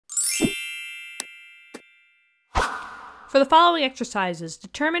For the following exercises,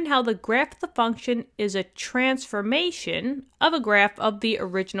 determine how the graph of the function is a transformation of a graph of the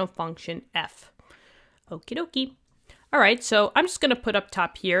original function f. Okie dokie. All right, so I'm just going to put up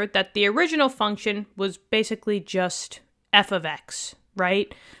top here that the original function was basically just f of x,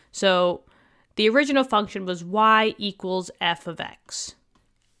 right? So the original function was y equals f of x.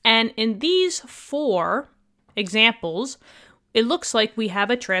 And in these four examples, it looks like we have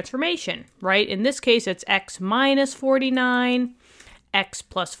a transformation, right? In this case, it's x minus 49, x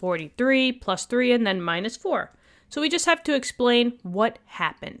plus 43, plus 3, and then minus 4. So we just have to explain what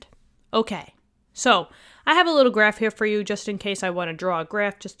happened. Okay, so I have a little graph here for you just in case I want to draw a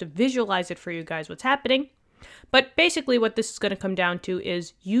graph just to visualize it for you guys what's happening. But basically what this is going to come down to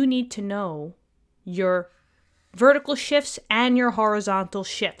is you need to know your vertical shifts and your horizontal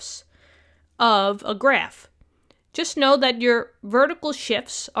shifts of a graph. Just know that your vertical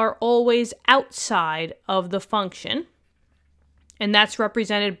shifts are always outside of the function, and that's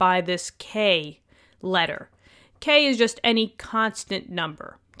represented by this k letter. K is just any constant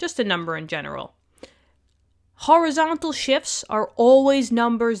number, just a number in general. Horizontal shifts are always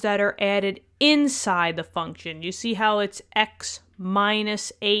numbers that are added inside the function. You see how it's x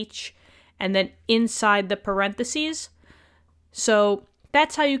minus h and then inside the parentheses? So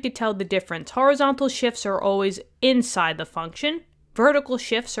that's how you could tell the difference. Horizontal shifts are always inside the function. Vertical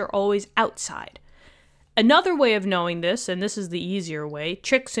shifts are always outside. Another way of knowing this, and this is the easier way,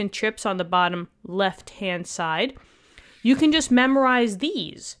 tricks and trips on the bottom left-hand side, you can just memorize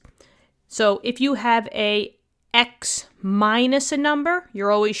these. So if you have a x minus a number,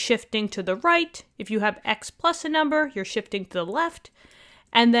 you're always shifting to the right. If you have x plus a number, you're shifting to the left.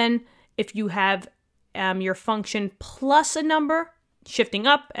 And then if you have your function plus a number, shifting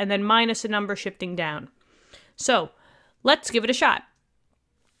up, and then minus a number, shifting down. So let's give it a shot.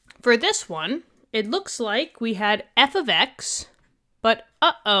 For this one, it looks like we had f of x, but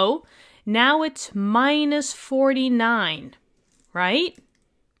now it's minus 49, right?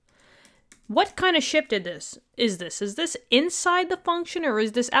 What kind of shift is this? Is this inside the function or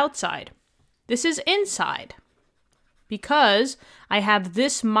is this outside? This is inside because I have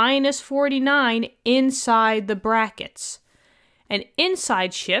this minus 49 inside the brackets. An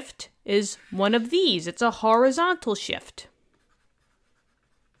inside shift is one of these. It's a horizontal shift.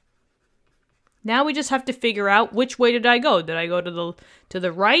 Now we just have to figure out which way did I go. Did I go to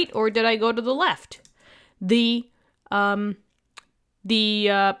the right or did I go to the left? The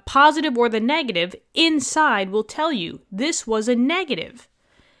positive or the negative inside will tell you this was a negative.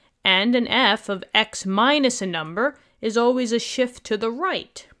 And an f of x minus a number is always a shift to the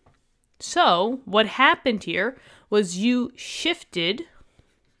right. So what happened here was you shifted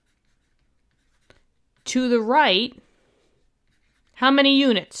to the right. How many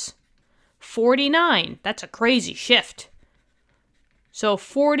units? 49. That's a crazy shift. So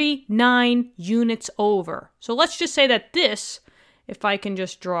 49 units over. So let's just say that this, if I can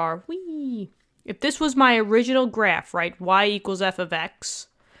just draw, if this was my original graph, right, y equals f of x,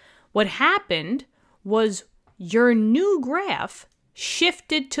 what happened was your new graph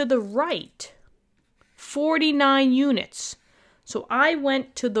shifted to the right 49 units. So I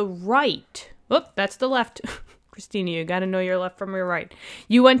went to the right. Oop, that's the left. Christina, you got to know your left from your right.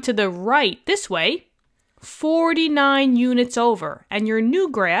 You went to the right this way 49 units over. And your new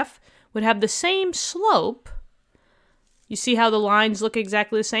graph would have the same slope. You see how the lines look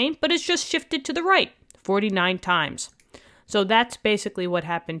exactly the same? But it's just shifted to the right 49 times. So that's basically what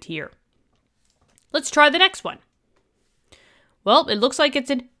happened here. Let's try the next one. Well, it looks like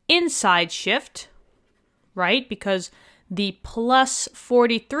it's an inside shift, right? Because the plus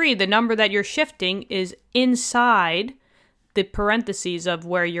 43, the number that you're shifting, is inside the parentheses of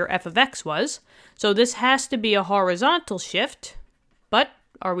where your f of x was. So this has to be a horizontal shift, but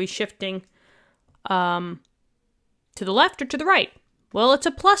are we shifting to the left or to the right? Well, it's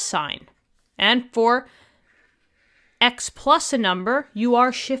a plus sign. And for x plus a number, you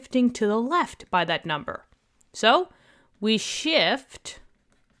are shifting to the left by that number. So we shift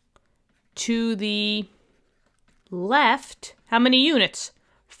to the left. How many units?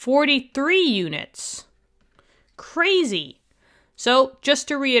 43 units. Crazy. So just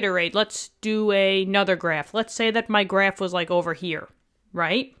to reiterate, let's do another graph. Let's say that my graph was like over here,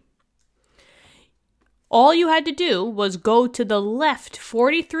 right? All you had to do was go to the left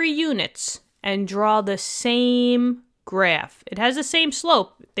 43 units and draw the same graph. It has the same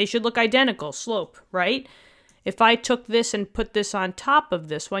slope. They should look identical slope, right? If I took this and put this on top of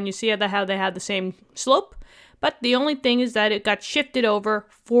this one, you see how they had the same slope? But the only thing is that it got shifted over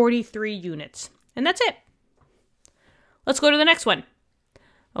 43 units. And that's it. Let's go to the next one.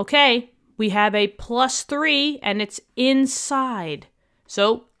 Okay, we have a +3 and it's inside.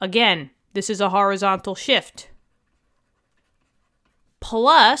 So again, this is a horizontal shift.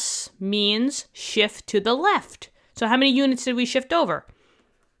 Plus means shift to the left. So how many units did we shift over?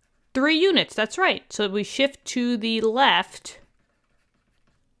 3 units, that's right. So we shift to the left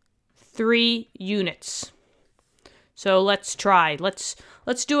 3 units. So let's try. Let's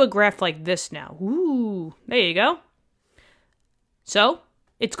do a graph like this now. Ooh, there you go. So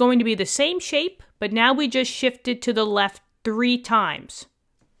it's going to be the same shape, but now we just shifted to the left 3 times.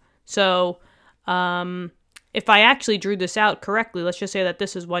 So if I actually drew this out correctly, let's just say that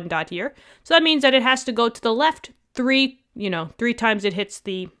this is 1 dot here. So that means that it has to go to the left 3 times it hits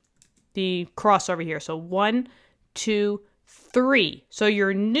the cross over here. So 1, 2, 3. So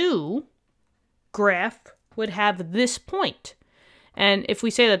your new graph would have this point. And if we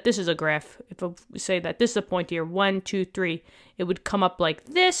say that this is a graph, if we say that this is a point here, 1, 2, 3, it would come up like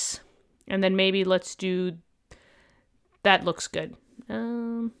this. And then maybe let's do, that looks good.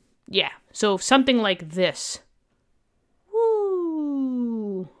 Yeah, so something like this.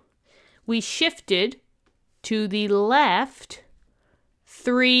 Woo! We shifted to the left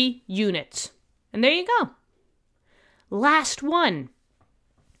 3 units. And there you go. Last one.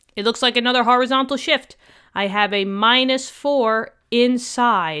 It looks like another horizontal shift. I have a -4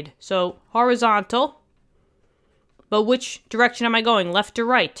 inside. So horizontal. But which direction am I going? Left or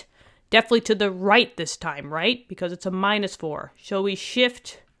right? Definitely to the right this time, right? Because it's a -4. So we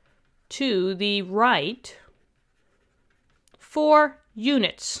shift to the right 4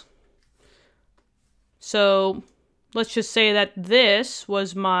 units. So let's just say that this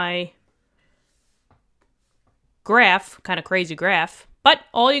was my graph, kind of crazy graph. But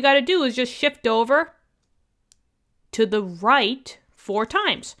all you got to do is just shift over to the right 4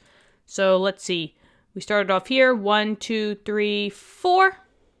 times. So let's see. We started off here, 1, 2, 3, 4.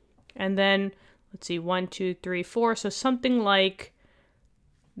 And then, let's see, 1, 2, 3, 4. So something like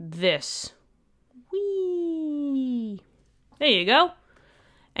this. Whee! There you go.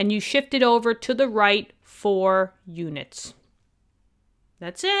 And you shifted over to the right 4 units.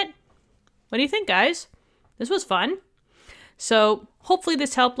 That's it. What do you think, guys? This was fun. So hopefully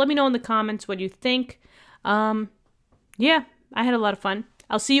this helped. Let me know in the comments what you think. Yeah, I had a lot of fun.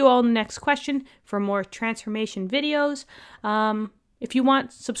 I'll see you all in the next question for more transformation videos. If you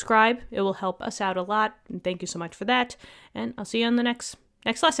want, subscribe. It will help us out a lot. And thank you so much for that. And I'll see you on the next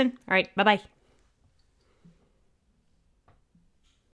lesson. All right, bye-bye.